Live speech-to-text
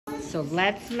So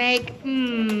let's make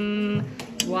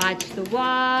watch the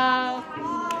wall.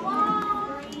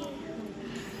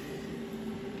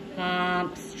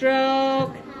 Pump,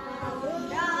 stroke.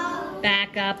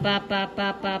 Back up, up, up,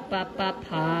 up, up, up, up,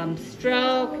 pump,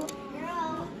 stroke.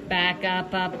 Back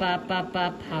up, up, up, up,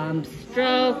 up, pump,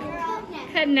 stroke.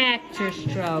 Connector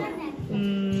stroke.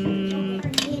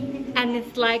 And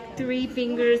it's like 3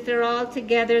 fingers. They're all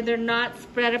together. They're not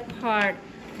spread apart.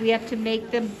 We have to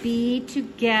make them be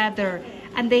together.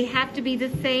 And they have to be the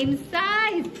same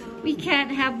size. We can't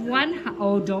have one.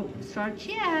 Oh, don't start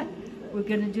yet. We're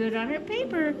going to do it on our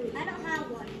paper. I don't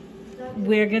have one.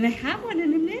 We're going to have one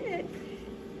in a minute.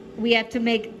 We have to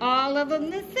make all of them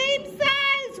the same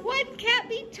size. One can't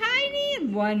be tiny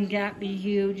and one can't be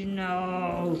huge.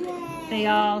 No. They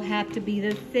all have to be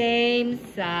the same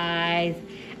size.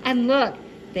 And look,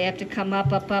 they have to come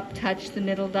up, up, up, touch the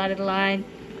middle dotted line.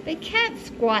 They can't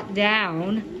squat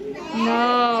down.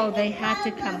 No, they have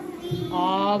to come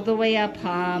all the way up.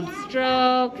 Pump,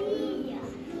 stroke.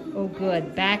 Oh,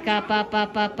 good. Back up, up,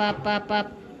 up, up, up, up,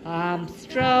 up. Pump,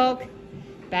 stroke.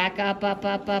 Back up, up,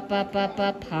 up, up, up, up,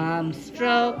 up. Pump,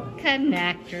 stroke.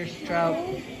 Connector stroke.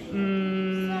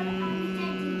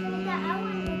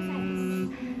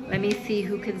 Let me see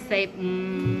who can say